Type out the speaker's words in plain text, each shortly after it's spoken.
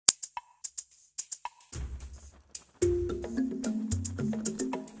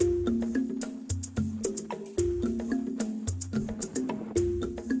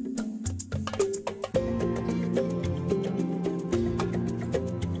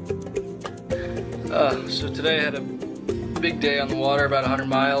So today I had a big day on the water, about 100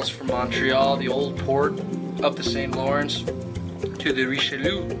 miles from Montreal, the old port, up the St. Lawrence to the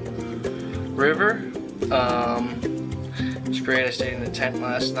Richelieu River. It was great. I stayed in the tent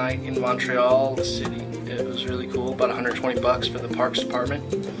last night in Montreal, the city. It was really cool, about 120 bucks for the parks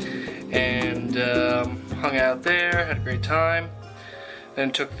department. And hung out there, had a great time.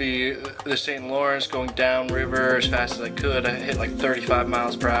 Then took the St. Lawrence going downriver as fast as I could. I hit like 35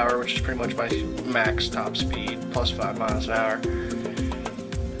 miles per hour, which is pretty much my max top speed, plus 5 miles an hour.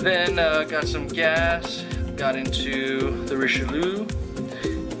 Then got some gas, got into the Richelieu,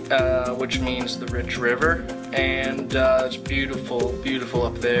 which means the rich river, and it's beautiful, beautiful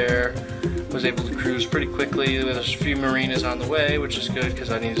up there. Was able to cruise pretty quickly. There's a few marinas on the way, which is good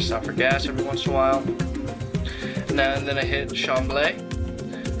because I need to stop for gas every once in a while. And then I hit Chambly.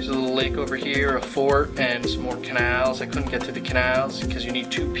 There's a little lake over here, a fort, and some more canals. I couldn't get to the canals because you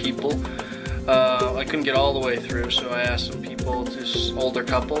need 2 people. I couldn't get all the way through, so I asked some people, this older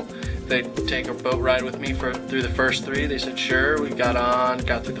couple, they'd take a boat ride with me through the first 3. They said sure. We got on,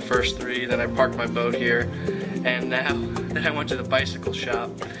 got through the first 3, then I parked my boat here, and then I went to the bicycle shop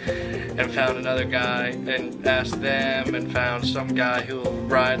and found another guy and asked them, and found some guy who will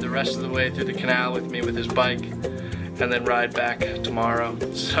ride the rest of the way through the canal with me with his bike, and then ride back tomorrow.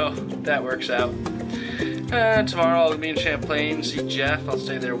 So that works out. Tomorrow I'll be in Champlain, see Jeff. I'll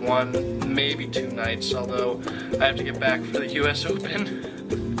stay there 1, maybe 2 nights, although I have to get back for the US Open.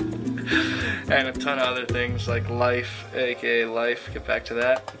 And a ton of other things like life, aka life, get back to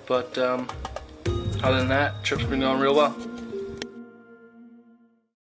that. But other than that, trip's been going real well.